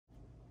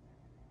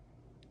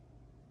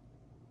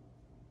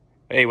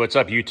Hey, what's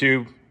up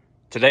YouTube?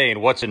 Today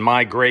in What's in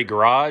My Gray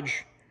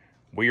Garage,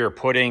 we are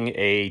putting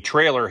a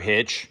trailer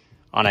hitch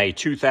on a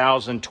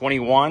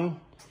 2021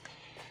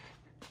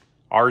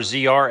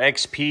 RZR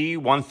XP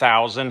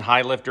 1000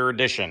 High Lifter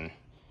Edition.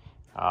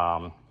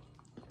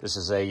 This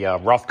is a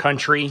rough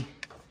country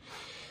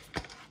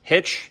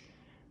hitch.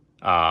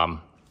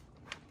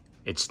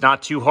 It's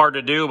not too hard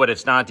to do, but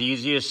it's not the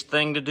easiest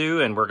thing to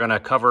do, and we're going to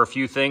cover a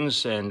few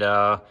things, and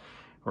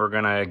we're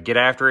going to get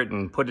after it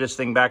and put this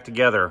thing back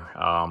together.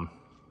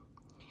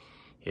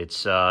 It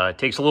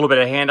takes a little bit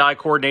of hand-eye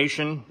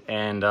coordination,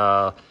 and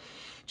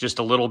just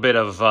a little bit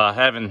of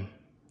having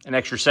an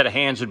extra set of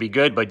hands would be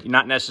good, but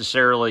not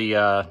necessarily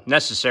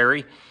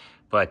necessary.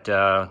 But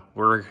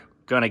we're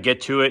going to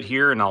get to it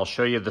here, and I'll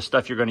show you the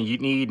stuff you're going to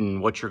need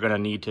and what you're going to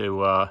need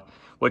to,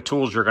 what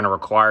tools you're going to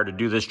require to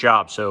do this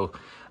job. So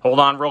hold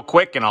on real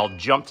quick, and I'll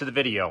jump to the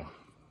video.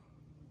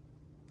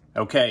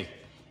 Okay,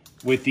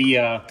 with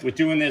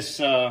doing this,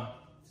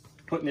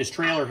 putting this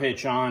trailer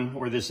hitch on,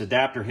 or this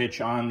adapter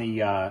hitch on the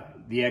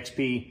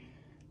XP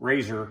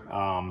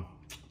RZR,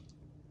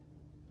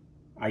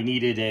 I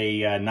needed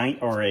a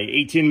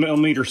 18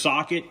 millimeter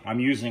socket. I'm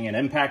using an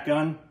impact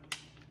gun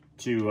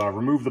to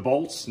remove the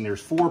bolts, and there's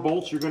 4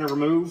 bolts you're going to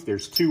remove.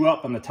 There's 2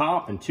 up on the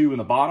top and 2 in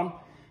the bottom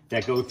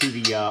that go through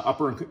the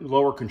upper and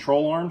lower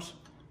control arms.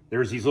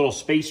 There's these little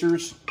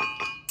spacers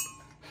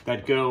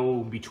that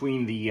go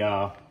between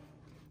the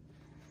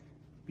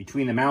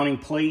mounting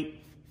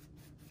plate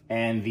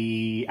and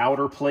the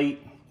outer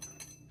plate.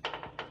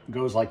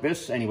 Goes like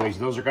this. Anyways,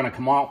 those are going to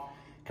come out.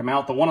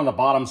 The one on the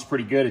bottom's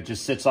pretty good. It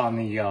just sits on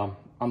the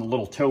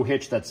little tow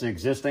hitch that's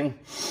existing.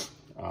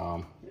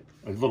 A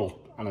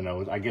little, I don't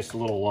know, I guess a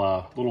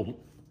little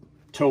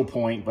toe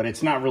point, but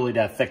it's not really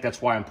that thick.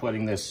 That's why I'm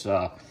putting this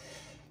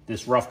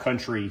this rough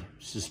country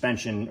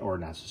suspension, or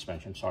not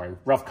suspension, sorry,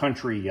 rough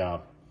country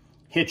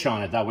hitch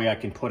on it. That way I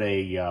can put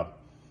a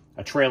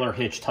trailer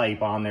hitch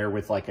type on there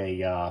with like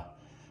a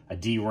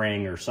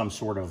D-ring or some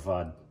sort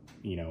of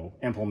you know,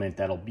 implement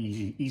that'll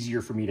be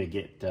easier for me to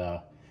get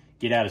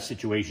out of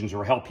situations,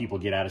 or help people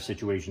get out of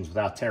situations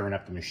without tearing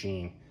up the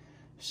machine.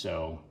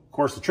 So, of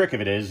course, the trick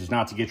of it is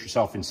not to get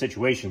yourself in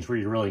situations where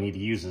you really need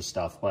to use this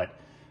stuff. But,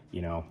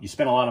 you know, you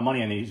spend a lot of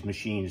money on these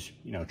machines,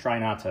 you know, try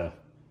not to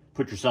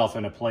put yourself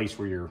in a place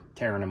where you're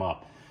tearing them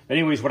up. But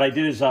anyways, what I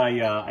did is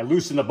I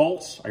loosened the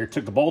bolts. I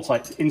took the bolts,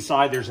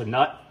 inside there's a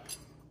nut.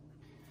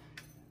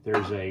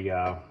 There's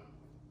a,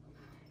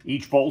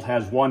 each bolt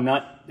has 1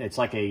 nut. It's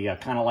like a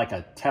kind of like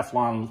a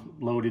Teflon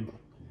loaded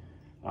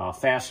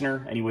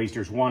fastener. Anyways,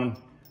 there's 1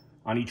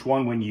 on each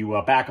one. When you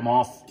back them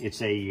off,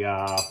 it's a,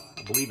 I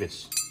believe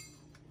it's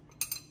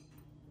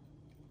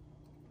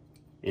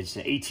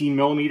 18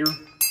 millimeter.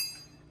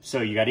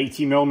 So you got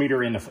 18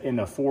 millimeter in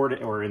the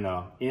forward, or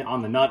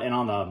on the nut and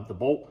on the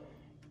bolt.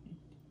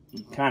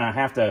 You kind of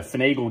have to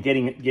finagle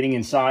getting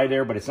inside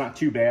there, but it's not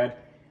too bad.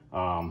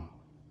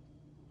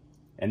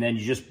 And then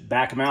you just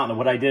back them out. And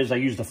what I did is I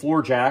used the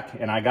floor jack,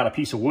 and I got a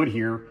piece of wood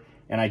here,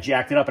 and I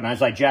jacked it up. And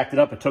as I jacked it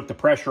up, it took the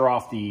pressure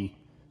off the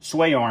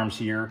sway arms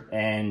here,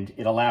 and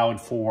it allowed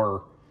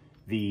for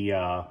the,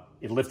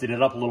 it lifted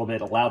it up a little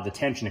bit, allowed the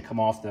tension to come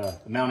off the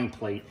mounting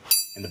plate,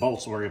 and the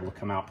bolts were able to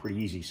come out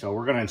pretty easy. So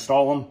we're going to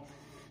install them,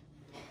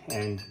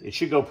 and it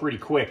should go pretty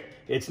quick.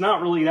 It's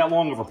not really that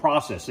long of a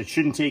process. It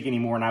shouldn't take any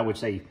more than, I would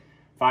say,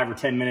 5 or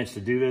 10 minutes to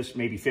do this,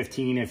 maybe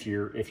 15 if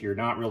you're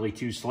not really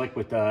too slick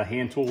with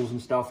hand tools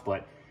and stuff,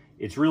 but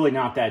it's really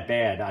not that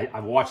bad.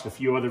 I've watched a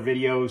few other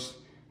videos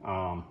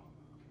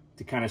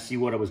to kind of see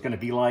what it was going to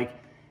be like,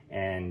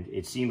 and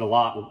it seemed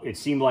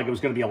like it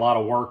was going to be a lot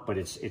of work, but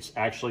it's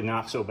actually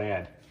not so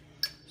bad.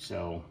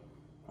 So,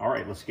 all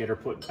right, let's get her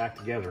put back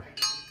together.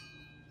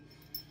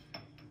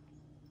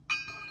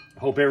 I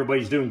hope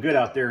everybody's doing good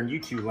out there in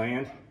YouTube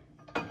land.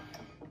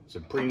 It's a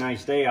pretty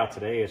nice day out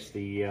today. It's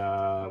the,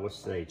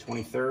 what's today,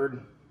 23rd?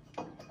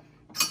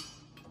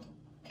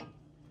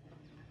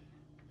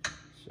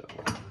 So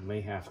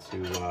may have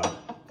to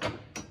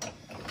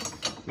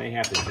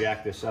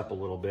jack this up a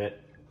little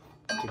bit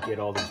to get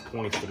all these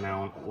points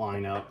to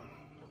line up.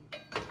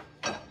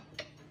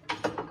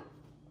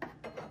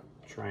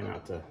 Try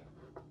not to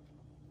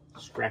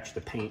scratch the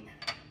paint.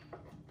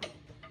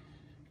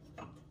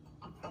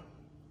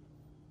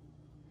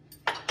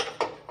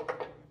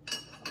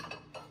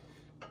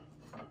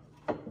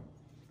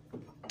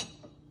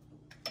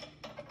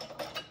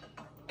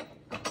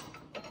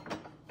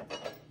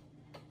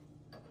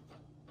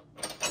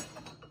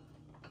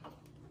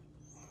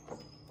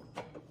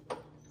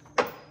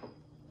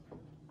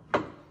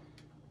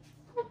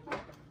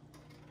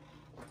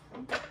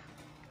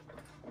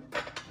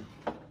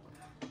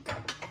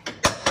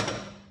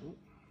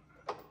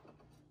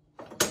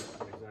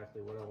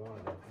 Exactly what I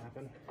wanted to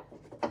happen.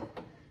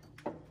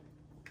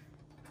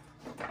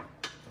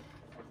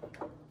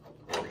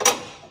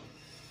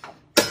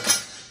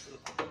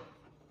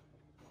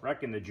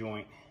 Wrecking the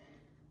joint.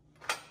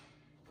 What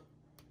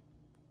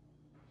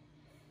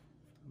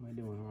am I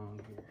doing wrong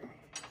here?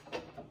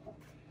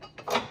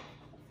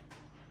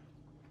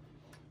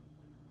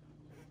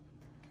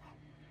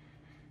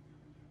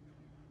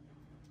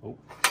 Oh,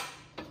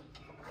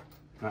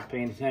 not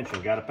paying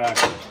attention, got it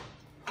backwards.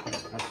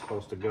 That's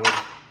supposed to go.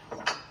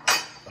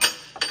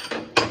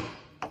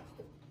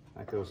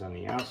 That goes on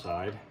the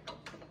outside.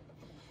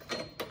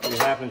 See what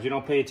happens, you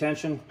don't pay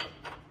attention?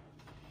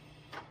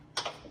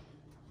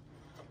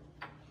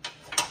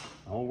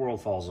 The whole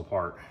world falls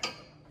apart.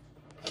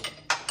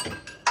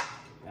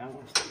 That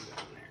one's down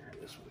there,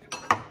 this one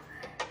comes over.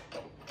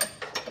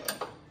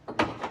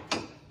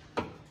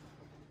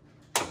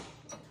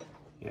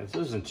 Yeah, this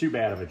isn't too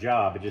bad of a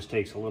job. It just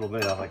takes a little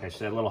bit of, like I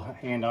said, a little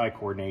hand-eye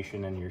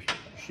coordination, and you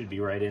should be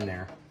right in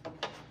there.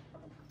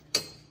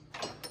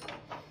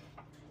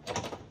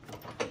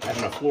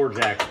 Having a floor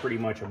jack's pretty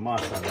much a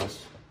must on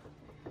this.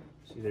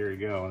 See, there you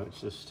go. It's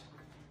just,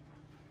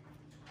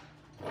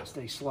 as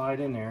they slide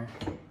in there.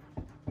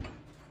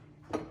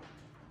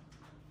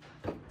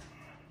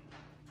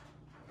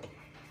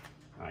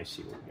 I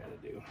see what we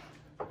got to do.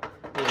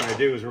 What we're going to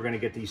do is we're going to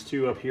get these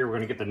two up here. We're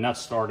going to get the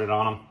nuts started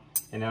on them,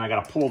 and then I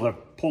got to pull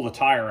the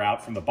tire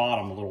out from the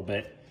bottom a little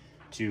bit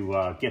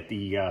to get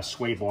the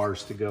sway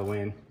bars to go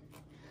in.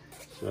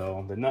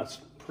 So the nut's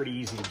pretty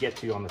easy to get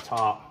to on the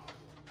top.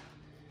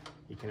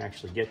 You can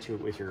actually get to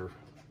it with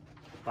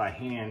by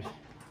hand.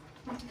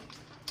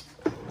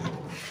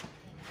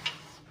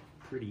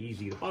 Pretty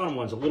easy. The bottom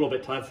one's a little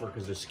bit tougher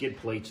because the skid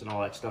plates and all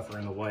that stuff are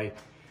in the way.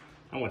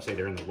 I wouldn't say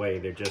they're in the way.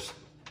 They're just,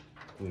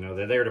 you know,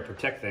 they're there to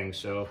protect things,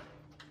 so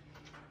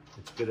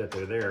it's good that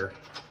they're there.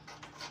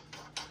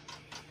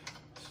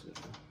 So,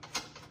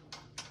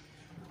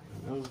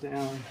 those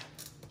down.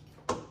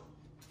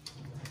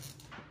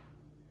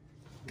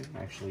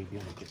 Actually, be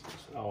able to get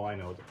this. Oh, I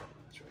know the problem.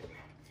 That's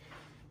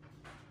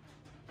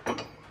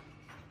right.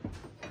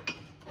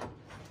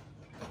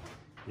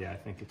 Yeah, I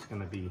think it's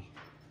going to be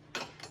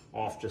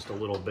off just a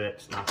little bit.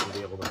 It's not going to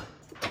be able to.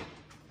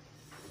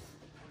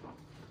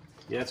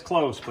 Yeah, it's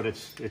close, but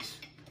it's a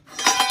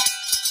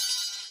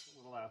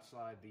little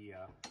outside the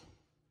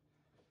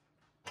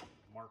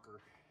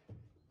marker.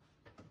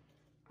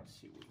 Let's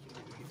see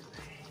what we can do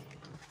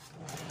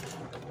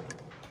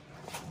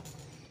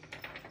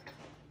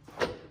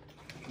here.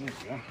 There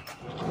we go.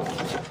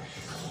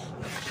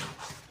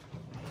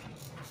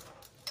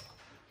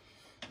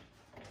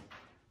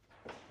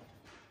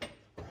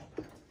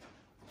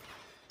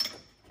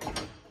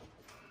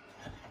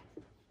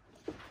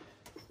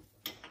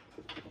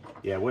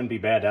 Yeah, it wouldn't be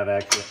bad to have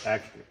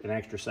an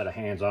extra set of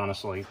hands,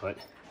 honestly, but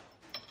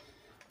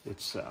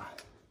it's,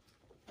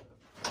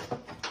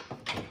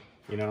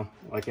 you know,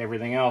 like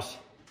everything else,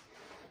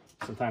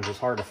 sometimes it's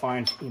hard to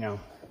find, you know,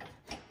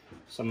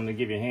 someone to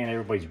give you a hand.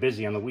 Everybody's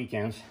busy on the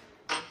weekends.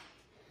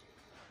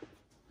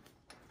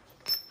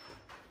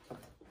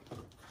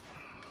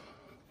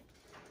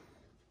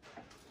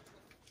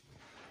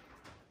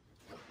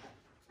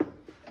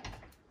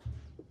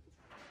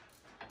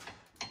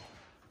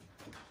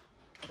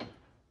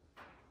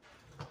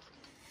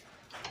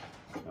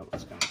 Oh,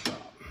 it's gonna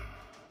drop.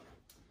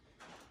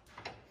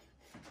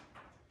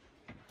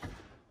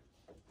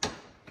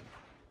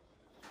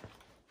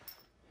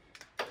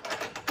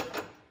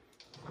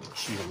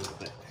 Cheat a little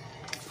bit.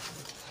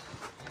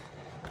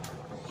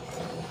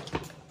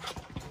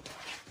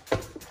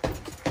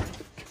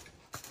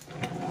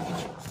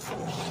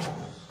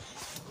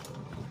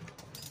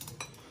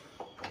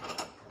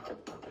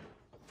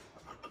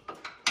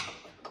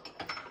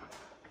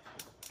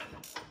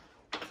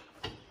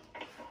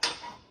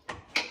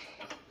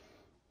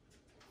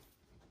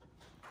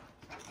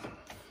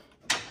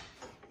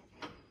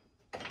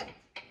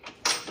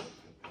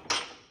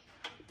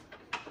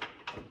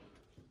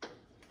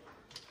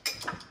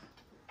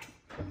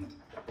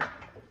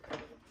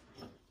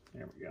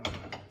 There we go.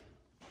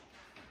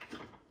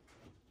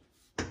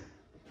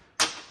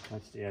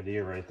 That's the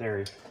idea right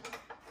there.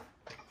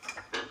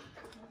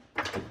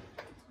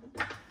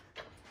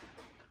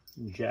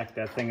 Jack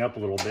that thing up a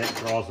little bit,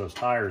 draws those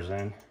tires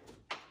in.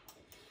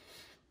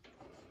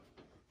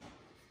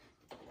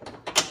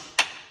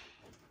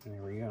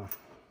 There we go.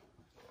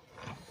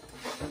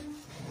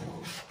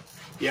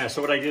 Yeah,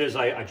 so what I did is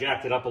I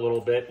jacked it up a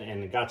little bit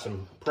and got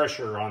some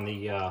pressure on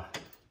the,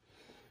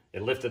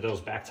 it lifted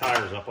those back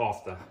tires up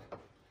off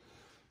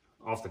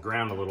the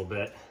ground a little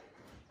bit.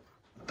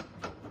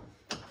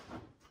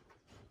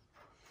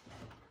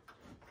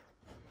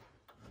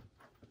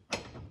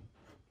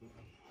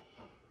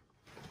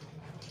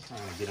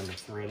 Trying to get them to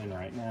thread in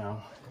right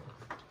now.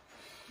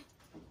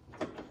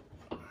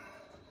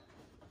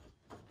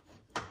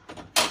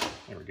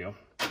 There we go.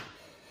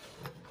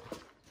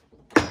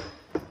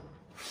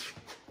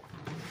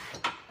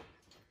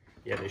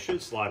 Yeah, they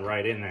should slide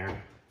right in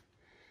there.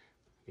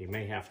 You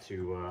may have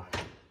to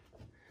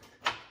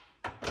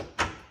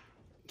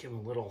give them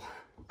a little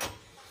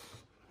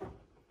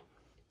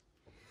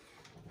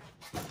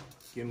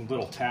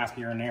tap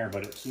here and there,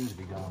 but it seems to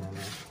be going in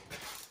there.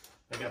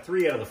 I got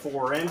 3 out of the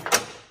 4 in.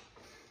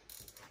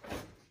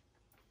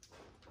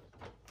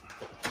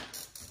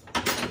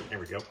 There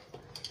we go.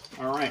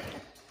 All right.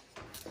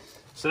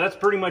 So that's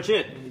pretty much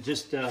it.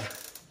 Just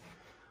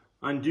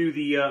undo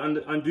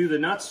the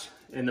nuts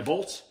and the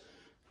bolts.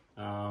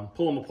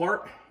 pull them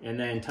apart, and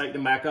then tighten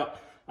them back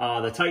up.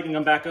 The tightening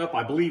them back up,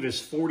 I believe, is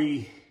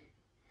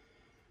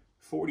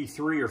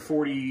 43 or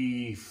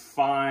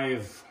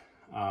 45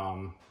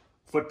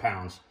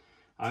 foot-pounds.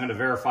 I'm going to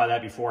verify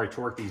that before I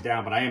torque these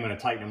down, but I am going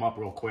to tighten them up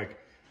real quick.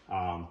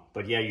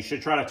 But yeah, you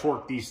should try to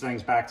torque these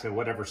things back to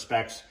whatever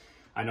specs.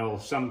 I know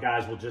some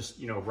guys will just,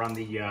 you know, run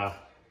the,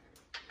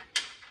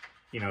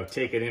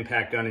 take an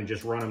impact gun and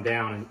just run them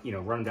down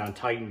and, run them down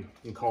tight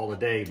and call it a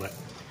day. But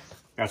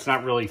that's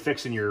not really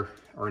fixing your,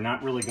 or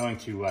not really going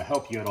to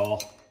help you at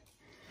all.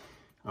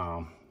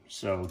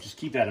 So just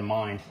keep that in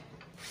mind.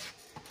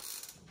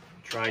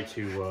 Try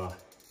to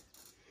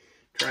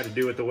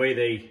do it the way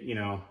they,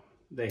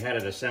 they had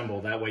it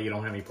assembled. That way you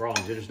don't have any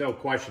problems. There's no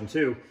question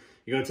too.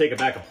 You're going to take it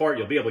back apart,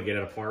 you'll be able to get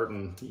it apart,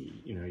 and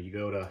you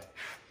go to,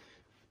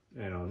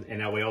 and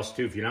that way also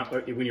too, if you're not,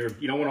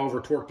 you don't want to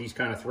over torque these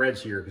kind of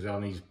threads here, because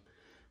on these,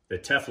 the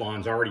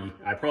Teflon's already,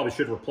 I probably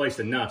should replace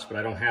the nuts, but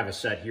I don't have a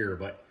set here,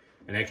 but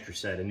an extra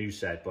set, a new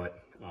set,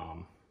 but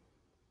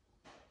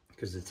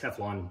because the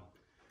Teflon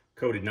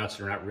coated nuts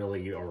are not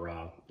really,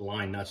 or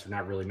line nuts are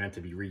not really meant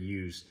to be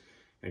reused.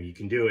 And you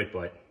can do it,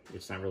 but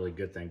it's not really a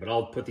good thing. But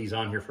I'll put these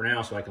on here for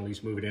now so I can at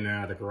least move it in and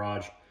out of the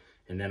garage,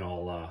 and then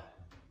I'll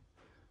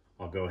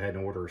go ahead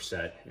and order a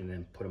set and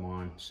then put them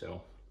on. So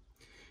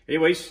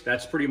anyways,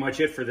 that's pretty much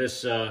it for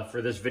this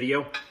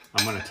video.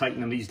 I'm going to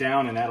tighten these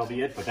down and that'll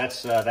be it. But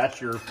that's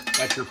your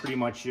pretty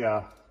much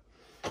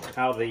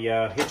how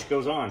the hitch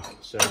goes on.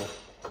 So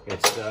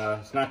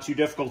it's not too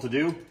difficult to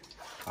do.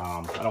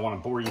 I don't want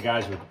to bore you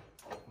guys with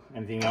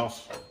anything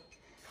else.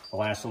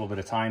 I'll ask a little bit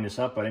of tying this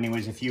up. But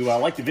anyways, if you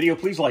like the video,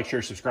 please like,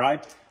 share,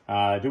 subscribe.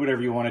 Do whatever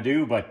you want to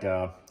do. But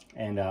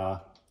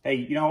hey,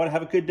 you know what?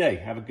 Have a good day.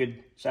 Have a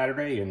good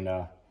Saturday, and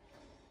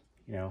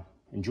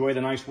enjoy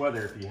the nice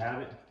weather if you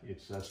have it.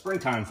 It's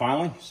springtime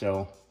finally.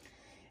 So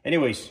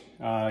anyways,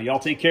 y'all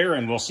take care,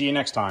 and we'll see you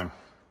next time.